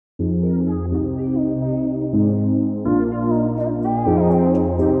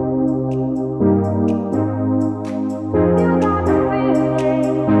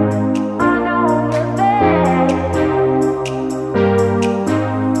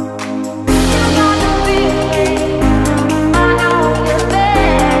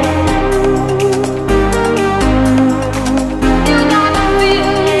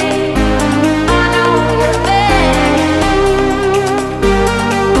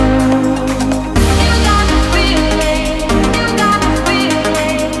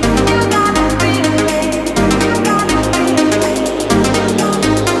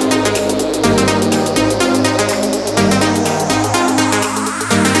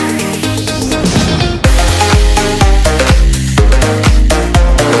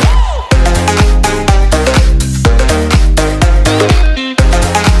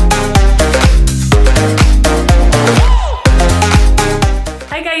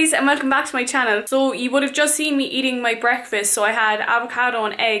guys, and welcome back to my channel. So you would have just seen me eating my breakfast. So I had avocado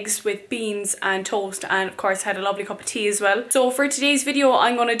and eggs with beans and toast, and of course had a lovely cup of tea as well. So for today's video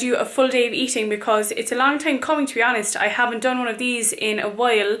I'm going to do a full day of eating because it's a long time coming, to be honest. I haven't done one of these in a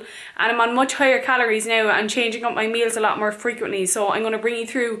while and I'm on much higher calories now and changing up my meals a lot more frequently. So I'm going to bring you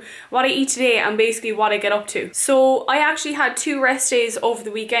through what I eat today and basically what I get up to. So I actually had 2 rest days over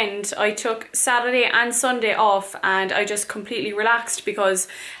the weekend. I took Saturday and Sunday off and I just completely relaxed because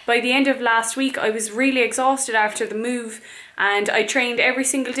by the end of last week I was really exhausted after the move, and I trained every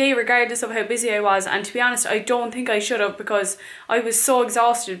single day regardless of how busy I was, and to be honest I don't think I should have because I was so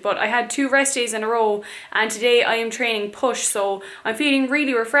exhausted. But I had 2 rest days in a row and today I am training push, so I'm feeling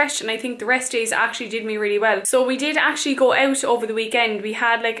really refreshed and I think the rest days actually did me really well. So we did actually go out over the weekend. We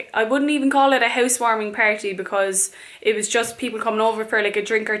had like, I wouldn't even call it a housewarming party because it was just people coming over for like a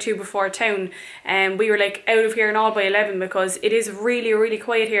drink or 2 before town, and we were like out of here and all by 11 because it is really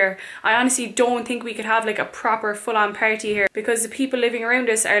quiet here. I honestly don't think we could have like a proper full-on party here because the people living around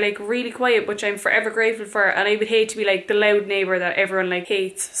us are like really quiet, which I'm forever grateful for, and I would hate to be like the loud neighbour that everyone like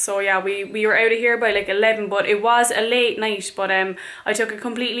hates. So yeah, we were out of here by like 11, but it was a late night. But I took it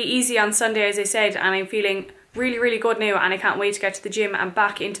completely easy on Sunday, as I said, and I'm feeling really good now, and I can't wait to get to the gym and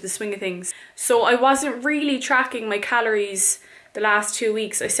back into the swing of things. So I wasn't really tracking my calories the last 2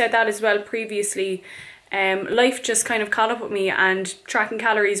 weeks. I said that as well previously. Life just kind of caught up with me and tracking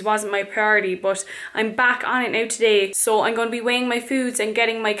calories wasn't my priority, but I'm back on it now today. So I'm going to be weighing my foods and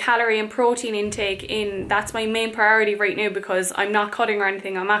getting my calorie and protein intake in. That's my main priority right now because I'm not cutting or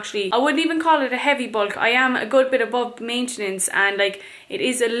anything. I'm actually, I wouldn't even call it a heavy bulk. I am a good bit above maintenance, and like it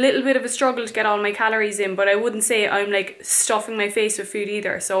is a little bit of a struggle to get all my calories in, but I wouldn't say I'm like stuffing my face with food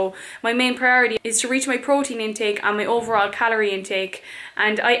either. So my main priority is to reach my protein intake and my overall calorie intake,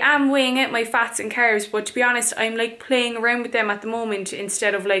 and I am weighing out my fats and carbs, but to be honest I'm like playing around with them at the moment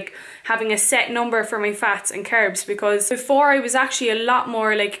instead of like having a set number for my fats and carbs, because before I was actually a lot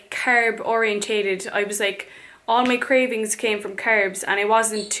more like carb orientated. I was like, all my cravings came from carbs and I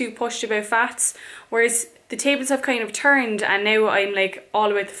wasn't too pushed about fats, whereas the tables have kind of turned and now I'm like all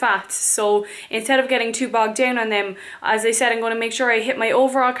about the fats. So instead of getting too bogged down on them, as I said, I'm going to make sure I hit my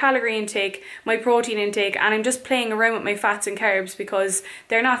overall calorie intake, my protein intake, and I'm just playing around with my fats and carbs because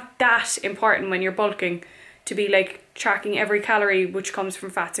they're not that important when you're bulking to be like tracking every calorie which comes from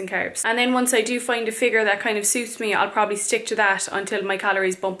fats and carbs. And then once I do find a figure that kind of suits me, I'll probably stick to that until my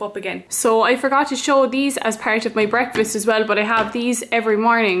calories bump up again. So I forgot to show these as part of my breakfast as well, but I have these every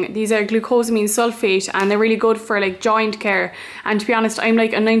morning. These are glucosamine sulfate and they're really good for like joint care. And to be honest, I'm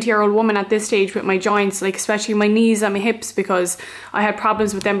like a 90-year-old woman at this stage with my joints, like especially my knees and my hips, because I had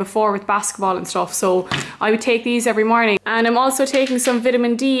problems with them before with basketball and stuff. So I would take these every morning. And I'm also taking some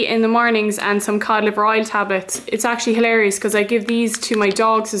vitamin D in the mornings and some cod liver oil tablets. It's actually hilarious because I give these to my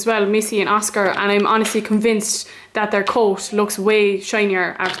dogs as well, Missy and Oscar, and I'm honestly convinced that their coat looks way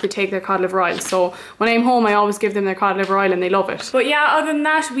shinier after they take their cod liver oil. So when I'm home I always give them their cod liver oil and they love it. But yeah, other than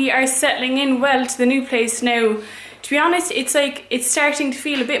that, we are settling in well to the new place now. To be honest, it's like, it's starting to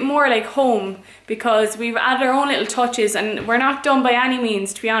feel a bit more like home because we've added our own little touches, and we're not done by any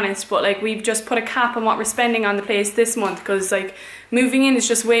means, to be honest, but like we've just put a cap on what we're spending on the place this month because like moving in is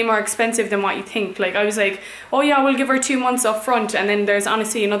just way more expensive than what you think. Like I was like, oh yeah, we'll give her 2 months up front, and then there's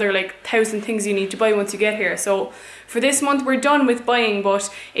honestly another like 1,000 things you need to buy once you get here. So for this month we're done with buying,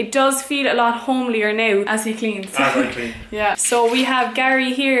 but it does feel a lot homelier now as he cleans. As I clean. Yeah. So we have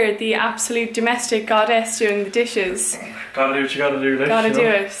Gary here, the absolute domestic goddess, doing the dishes. Gotta do what you gotta do, like, Gotta do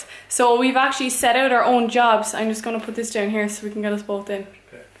it. So we've actually set out our own jobs. I'm just gonna put this down here so we can get us both in.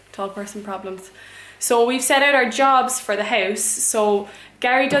 Okay. Tall person problems. So we've set out our jobs for the house. So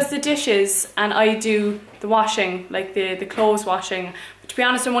Gary does the dishes and I do the washing, like the clothes washing. But to be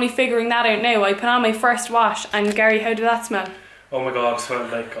honest, I'm only figuring that out now. I put on my first wash, and Gary, how did that smell? Oh my god, it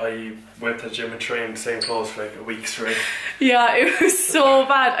smelled like I went to the gym and trained the same clothes for like a week straight. Yeah, it was so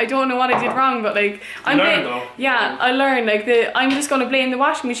bad. I don't know what I did wrong, but like I learned. Like I'm just gonna blame the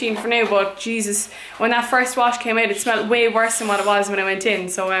washing machine for now, but Jesus, when that first wash came out, it smelled way worse than what it was when I went in.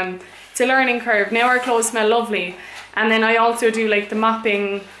 So it's a learning curve. Now our clothes smell lovely, and then I also do like the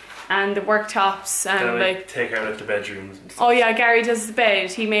mopping and the worktops and then like take out like the bedrooms and stuff. Oh yeah, Gary does the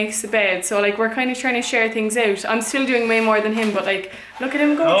bed, he makes the bed, so like we're kind of trying to share things out. I'm still doing way more than him, but like look at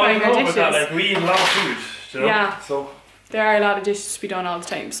him go drying our dishes. That, like, we eat a lot of food, you know? Yeah, so there are a lot of dishes to be done all the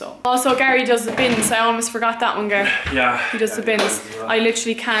time. So also Gary does the bins. I almost forgot that one, Gary. Yeah, he does the bins. Well. I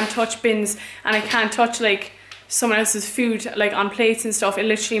literally can't touch bins, and I can't touch like someone else's food like on plates and stuff. It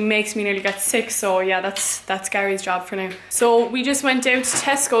literally makes me nearly get sick. So yeah, that's Gary's job for now. So we just went out to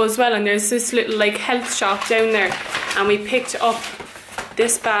Tesco as well, and there's this little like health shop down there, and we picked up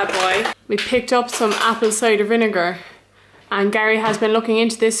this bad boy. We picked up some apple cider vinegar, and Gary has been looking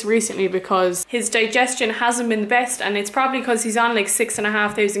into this recently because his digestion hasn't been the best, and it's probably because he's on like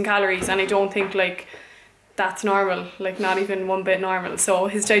 6,500 calories, and I don't think like that's normal, like not even one bit normal. So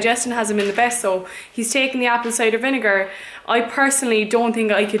his digestion hasn't been the best, so he's taking the apple cider vinegar. I personally don't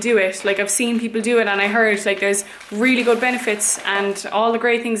think I could do it. Like I've seen people do it and I heard like there's really good benefits and all the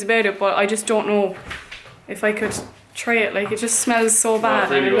great things about it, but I just don't know if I could try it. Like it just smells so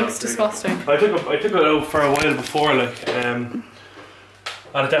bad and it looks disgusting. I took it out for a while before, like and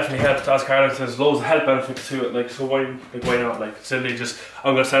it definitely helped. As Carla says, loads of health benefits to it, like so why not? Like simply just,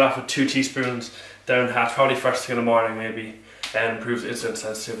 I'm gonna start off with 2 teaspoons down hat, probably first thing in the morning maybe, and improves insulin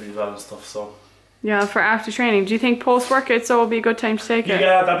sensitivity as well and stuff. So yeah, for after training. Do you think post-workout so will be a good time to take it?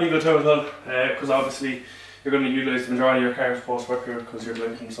 Yeah, that'd be a good time as well, because obviously you're going to utilise the majority of your carbs post-workout because your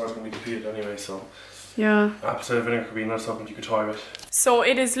glycogen store's going to be depleted anyway, so yeah, apple cider vinegar could be another something you could try with. So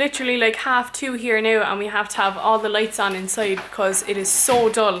it is literally like 2:30 here now, and we have to have all the lights on inside because it is so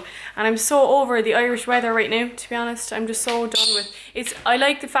dull, and I'm so over the Irish weather right now, to be honest. I'm just so done with it. I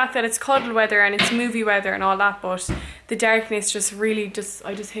like the fact that it's cuddle weather and it's movie weather and all that, but the darkness just really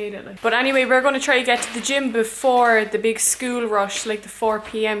I just hate it. Like. But anyway, we're going to try to get to the gym before the big school rush, like the 4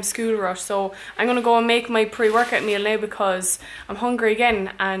 p.m. school rush. So I'm going to go and make my pre-workout meal now because I'm hungry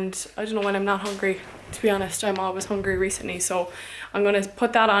again, and I don't know when I'm not hungry. To be honest, I'm always hungry recently, so I'm going to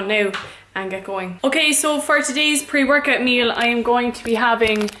put that on now and get going. Okay, so for today's pre-workout meal, I am going to be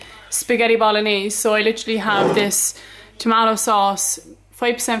having spaghetti bolognese. So I literally have this tomato sauce,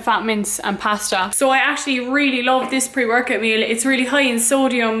 5% fat mince and pasta. So I actually really love this pre-workout meal. It's really high in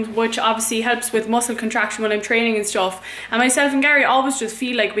sodium, which obviously helps with muscle contraction when I'm training and stuff. And myself and Gary always just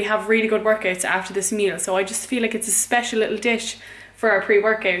feel like we have really good workouts after this meal. So I just feel like it's a special little dish for our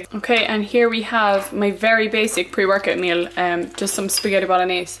pre-workout. Okay, and here we have my very basic pre-workout meal, just some spaghetti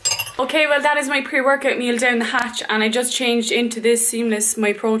bolognese. Okay, well that is my pre-workout meal down the hatch, and I just changed into this Seamless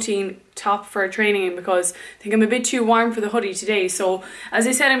My Protein top for training because I think I'm a bit too warm for the hoodie today. So as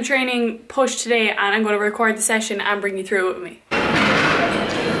I said, I'm training push today, and I'm going to record the session and bring you through it with me.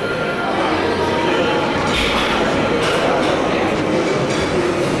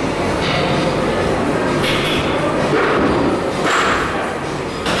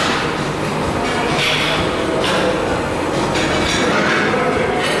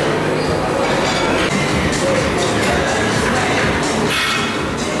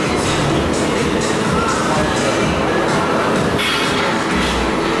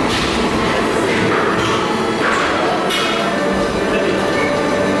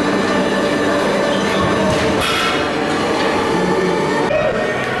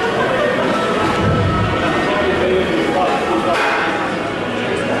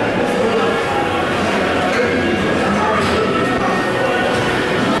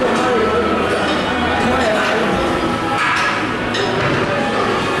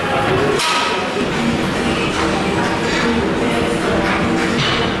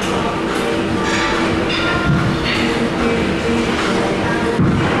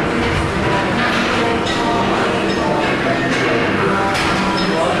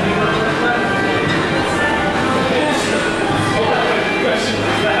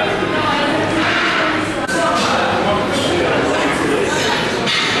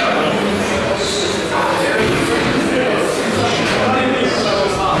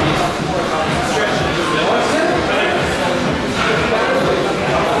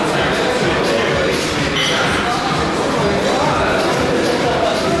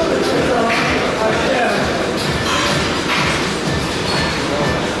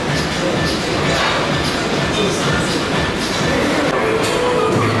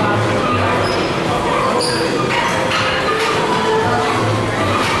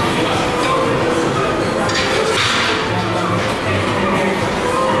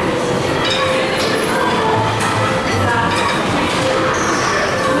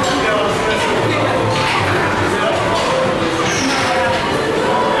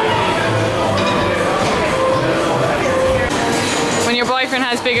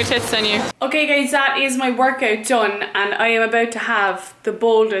 Has bigger tits than you. Okay guys, that is my workout done, and I am about to have the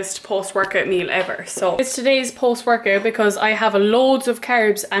boldest post-workout meal ever. So it's today's post-workout because I have loads of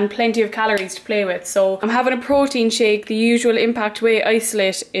carbs and plenty of calories to play with. So I'm having a protein shake, the usual Impact Whey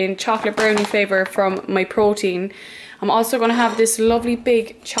Isolate in chocolate brownie flavour from My Protein. I'm also going to have this lovely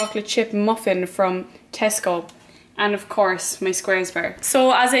big chocolate chip muffin from Tesco. and of course my Squares bar.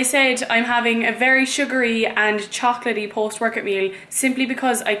 So as I said, I'm having a very sugary and chocolatey post-workout meal simply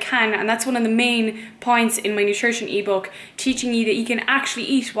because I can, and that's one of the main points in my nutrition ebook, teaching you that you can actually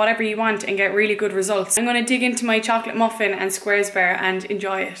eat whatever you want and get really good results. I'm going to dig into my chocolate muffin and Squares bar and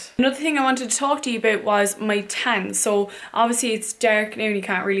enjoy it. Another thing I wanted to talk to you about was my tan. So obviously it's dark now and you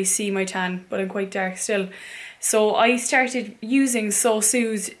can't really see my tan, but I'm quite dark still. So I started using So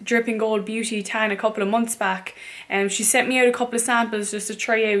Sue's Dripping Gold Beauty Tan a couple of months back. She sent me out a couple of samples just to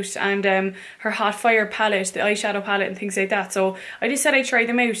try out, and her Hot Fire palette, the eyeshadow palette and things like that. So I just said I'd try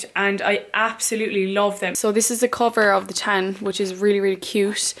them out and I absolutely love them. So this is the cover of the tan, which is really, really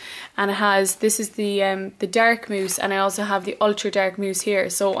cute. And it has, this is the dark mousse, and I also have the ultra dark mousse here.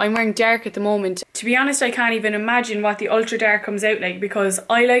 So I'm wearing dark at the moment. To be honest, I can't even imagine what the ultra dark comes out like, because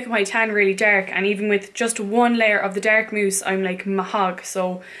I like my tan really dark, and even with just one layer of the dark mousse I'm like mahog.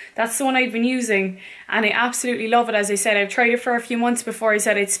 So that's the one I've been using and I absolutely love it. As I said, I've tried it for a few months before I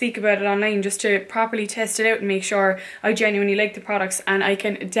said I'd speak about it online, just to properly test it out and make sure I genuinely like the products, and I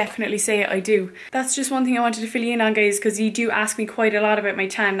can definitely say I do. That's just one thing I wanted to fill you in on, guys, because you do ask me quite a lot about my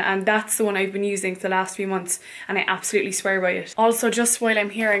tan, and that's the one I've been using for the last few months and I absolutely swear by it. Also, just while I'm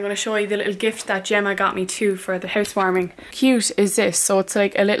here, I'm going to show you the little gift that Gemma got me too for the housewarming. Cute is this, so it's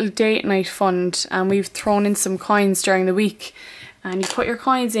like a little date night fund, and we've thrown in some coins during the week. And you put your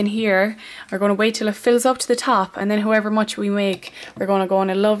coins in here. We're going to wait till it fills up to the top, and then however much we make, we're going to go on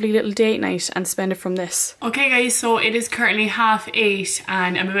a lovely little date night and spend it from this. Okay guys, so it is currently 8:30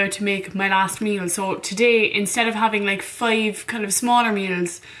 and I'm about to make my last meal. So today, instead of having like 5 kind of smaller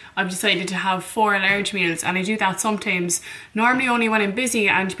meals, I've decided to have 4 large meals, and I do that sometimes. Normally only when I'm busy,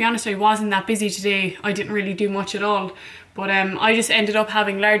 and to be honest I wasn't that busy today. I didn't really do much at all. But I just ended up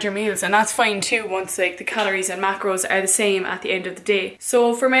having larger meals, and that's fine too once like the calories and macros are the same at the end of the day.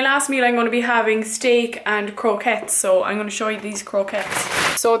 So for my last meal I'm going to be having steak and croquettes. So I'm going to show you these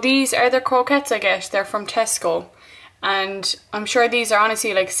croquettes. So these are the croquettes I get. They're from Tesco. And I'm sure these are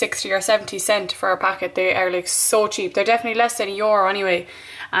honestly like 60 or 70 cents for a packet. They are like so cheap. They're definitely less than €1 anyway.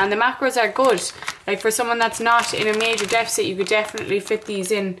 And the macros are good. Like for someone that's not in a major deficit, you could definitely fit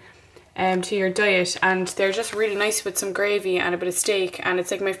these in to your diet, and they're just really nice with some gravy and a bit of steak, and it's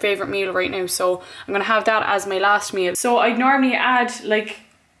like my favourite meal right now, so I'm gonna have that as my last meal. So I'd normally add like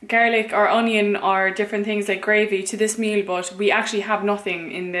garlic or onion or different things like gravy to this meal, but we actually have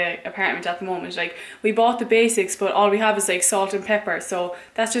nothing in the apartment at the moment. Like we bought the basics, but all we have is like salt and pepper, so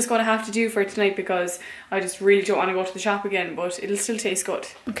that's just gonna have to do for tonight because I just really don't want to go to the shop again, but it'll still taste good.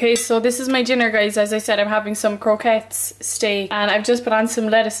 Okay, so this is my dinner, guys. As I said, I'm having some croquettes, steak, and I've just put on some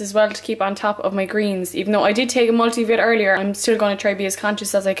lettuce as well to keep on top of my greens. Even though I did take a multivit earlier, I'm still going to try to be as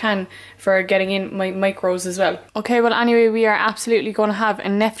conscious as I can for getting in my micros as well. Okay, well anyway, we are absolutely going to have a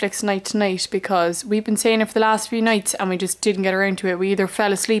Netflix night tonight because we've been saying it for the last few nights and we just didn't get around to it. We either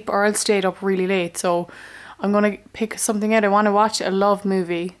fell asleep or else stayed up really late, so I'm going to pick something out. I want to watch a love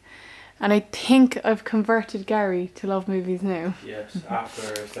movie. And I think I've converted Gary to love movies now. Yes,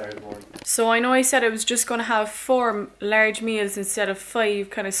 after I started working. So I know I said I was just going to have 4 large meals instead of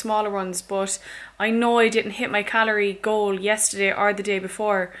 5 kind of smaller ones, but I know I didn't hit my calorie goal yesterday or the day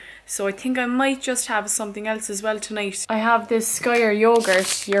before, so I think I might just have something else as well tonight. I have this Skyer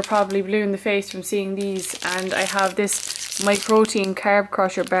yogurt. You're probably blue in the face from seeing these, and I have this My Protein Carb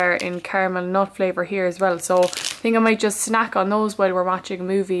Crusher bar in caramel nut flavour here as well, so I think I might just snack on those while we're watching a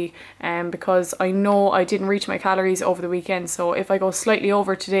movie, because I know I didn't reach my calories over the weekend, so if I go slightly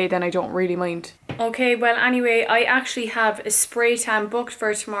over today then I don't really mind. Okay, well anyway, I actually have a spray tan booked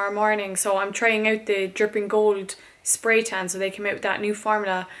for tomorrow morning, so I'm trying out the Dripping Gold spray tan. So they came out with that new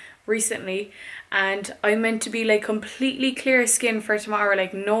formula recently, and I'm meant to be like completely clear skin for tomorrow,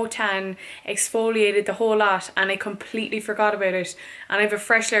 like no tan, exfoliated, the whole lot, and I completely forgot about it, and I have a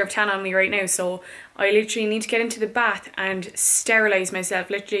fresh layer of tan on me right now, so I literally need to get into the bath and sterilise myself,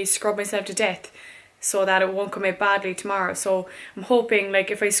 literally scrub myself to death so that it won't come out badly tomorrow. So I'm hoping,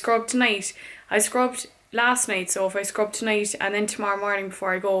 like, if I scrub tonight, I scrubbed last night, so if I scrub tonight and then tomorrow morning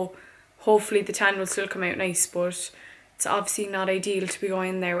before I go, hopefully the tan will still come out nice, but it's obviously not ideal to be going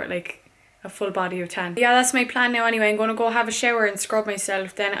in there with like a full body of tan. Yeah, that's my plan now anyway. I'm going to go have a shower and scrub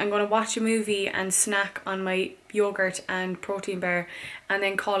myself, then I'm going to watch a movie and snack on my yogurt and protein bar, and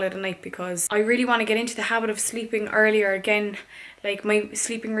then call it a night, because I really want to get into the habit of sleeping earlier again. Like, my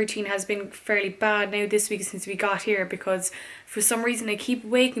sleeping routine has been fairly bad now this week since we got here, because for some reason I keep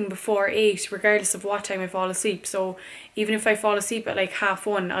waking before 8 regardless of what time I fall asleep. So even if I fall asleep at like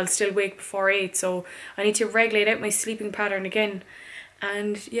 1:30, I'll still wake before 8, so I need to regulate out my sleeping pattern again.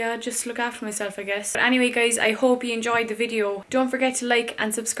 And yeah, just look after myself, I guess. But anyway guys, I hope you enjoyed the video. Don't forget to like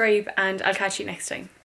and subscribe, and I'll catch you next time.